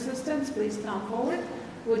 Communion assistants, please come forward.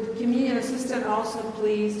 Would communion assistant also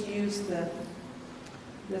please use the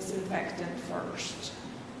disinfectant first?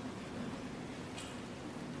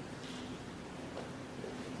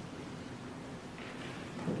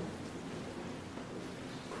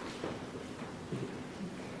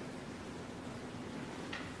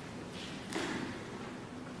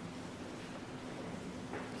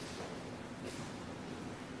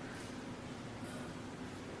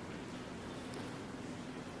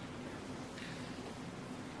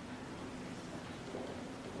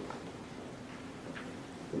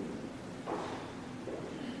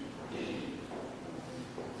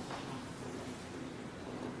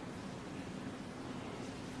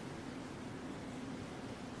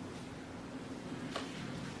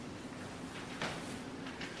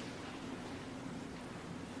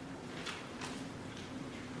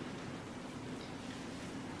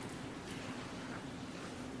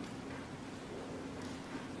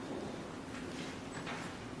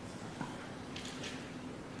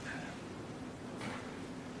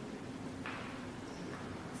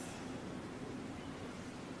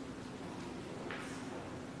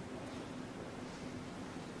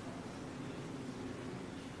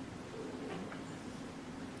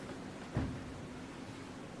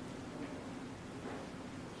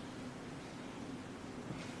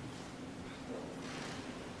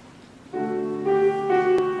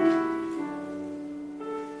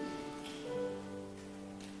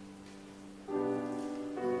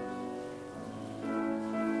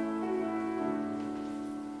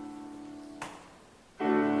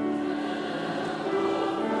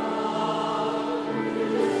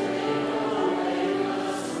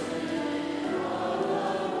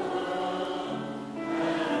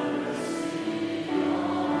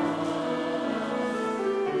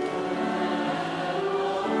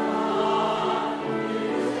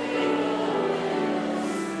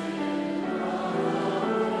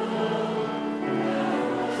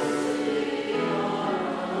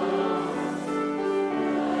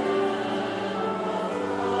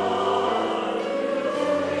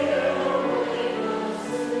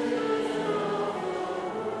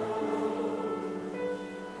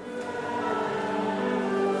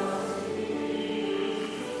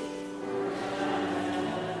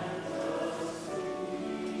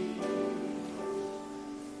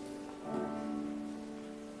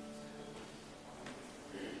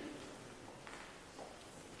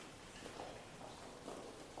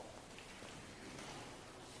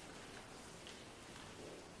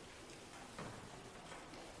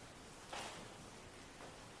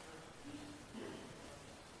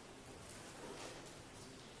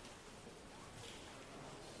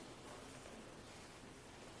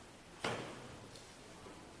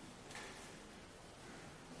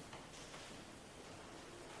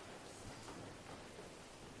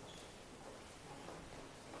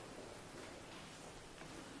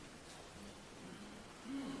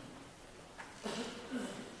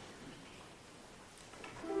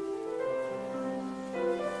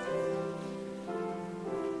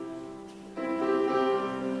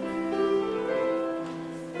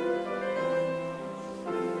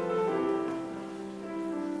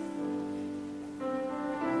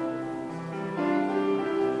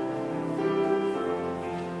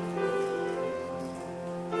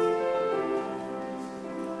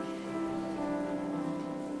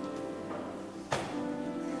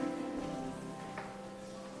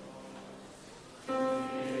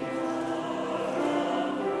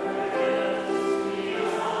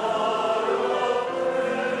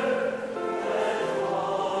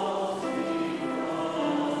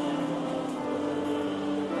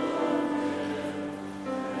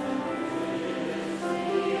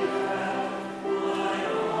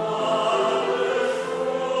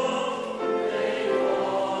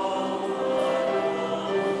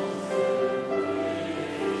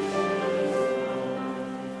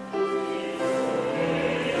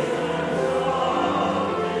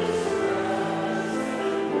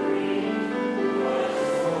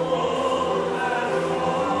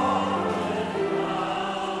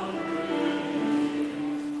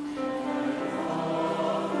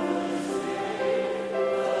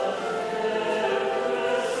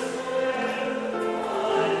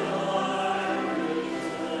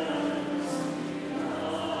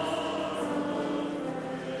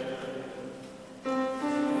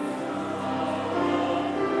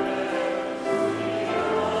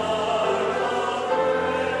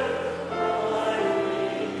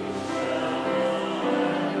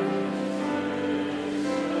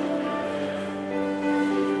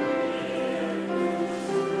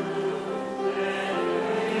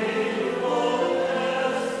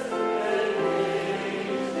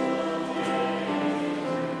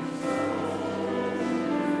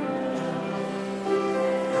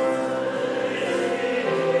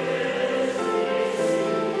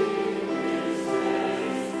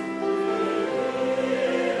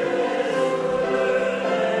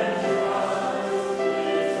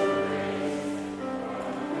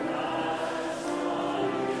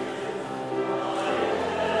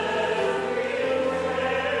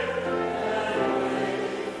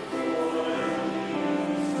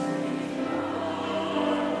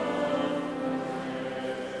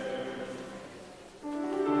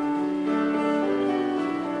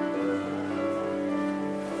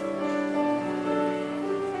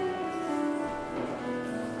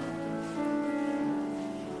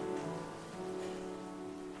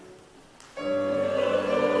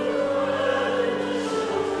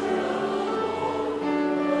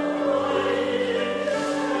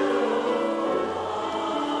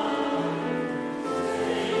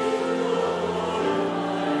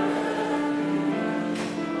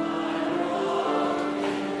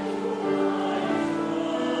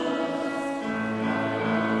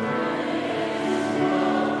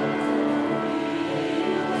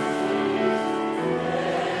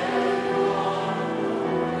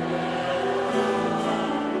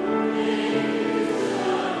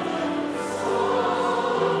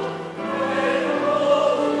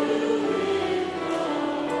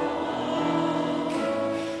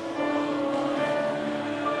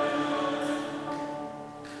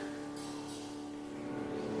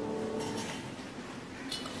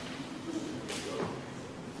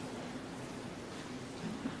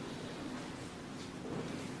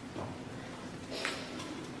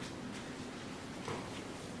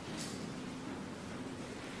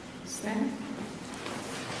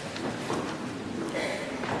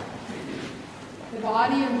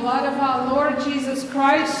 body and blood of our Lord Jesus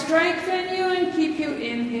Christ strengthen you and keep you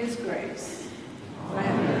in his grace.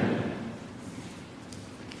 Amen.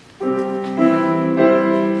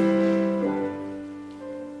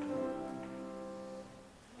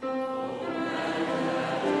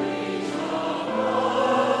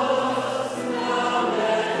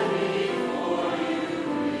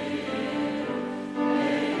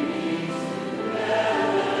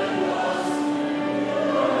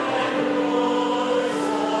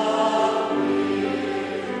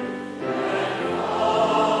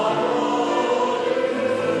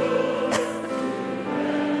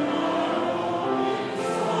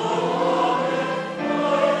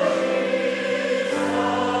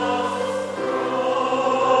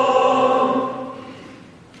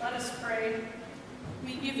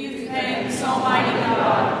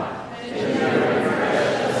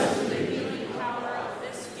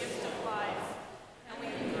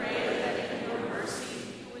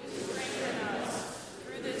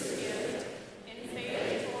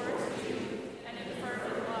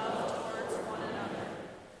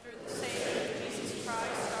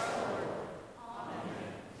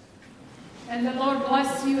 And the Lord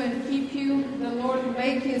bless you and keep you. The Lord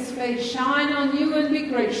make his face shine on you and be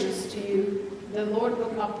gracious to you. The Lord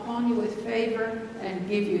look upon you with favor and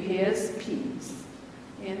give you his peace.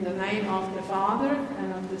 In the name of the Father,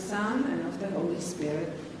 and of the Son, and of the Holy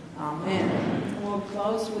Spirit. Amen. And we'll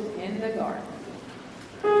close with In the Garden.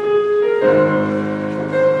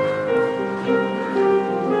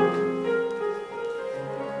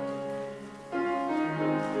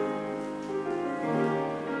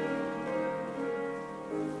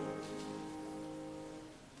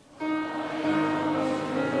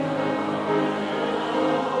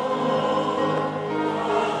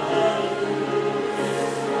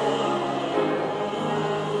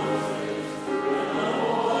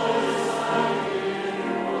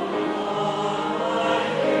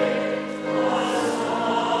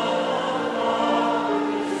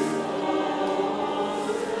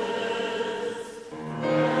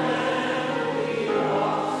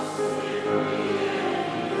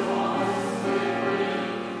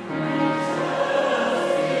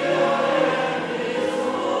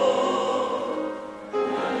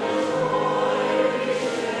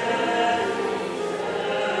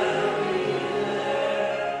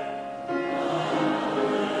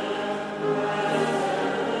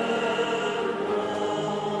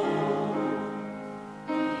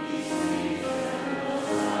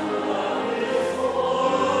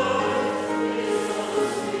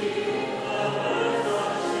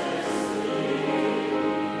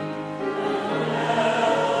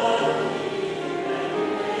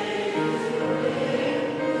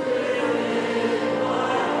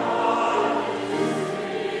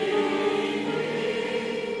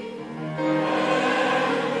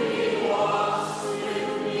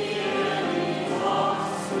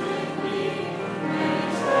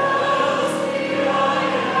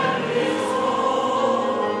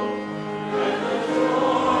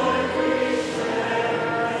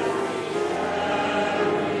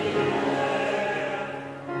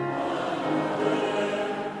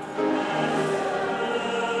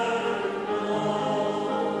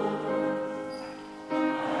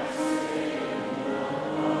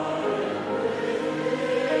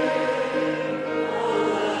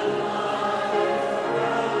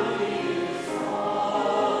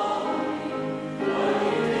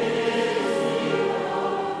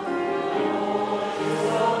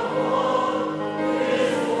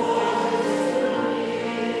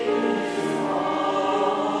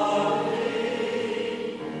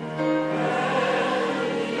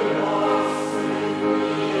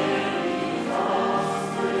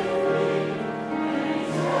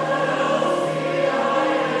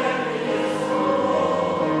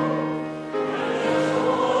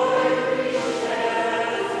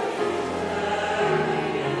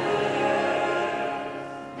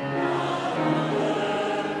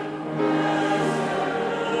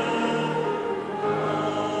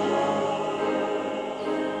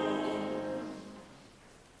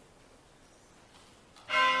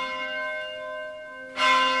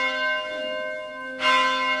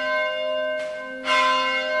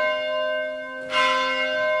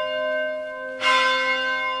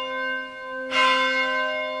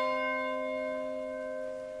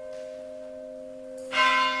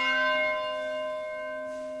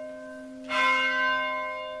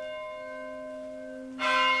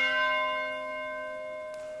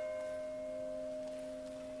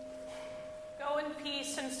 Go in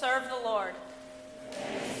peace and serve the Lord.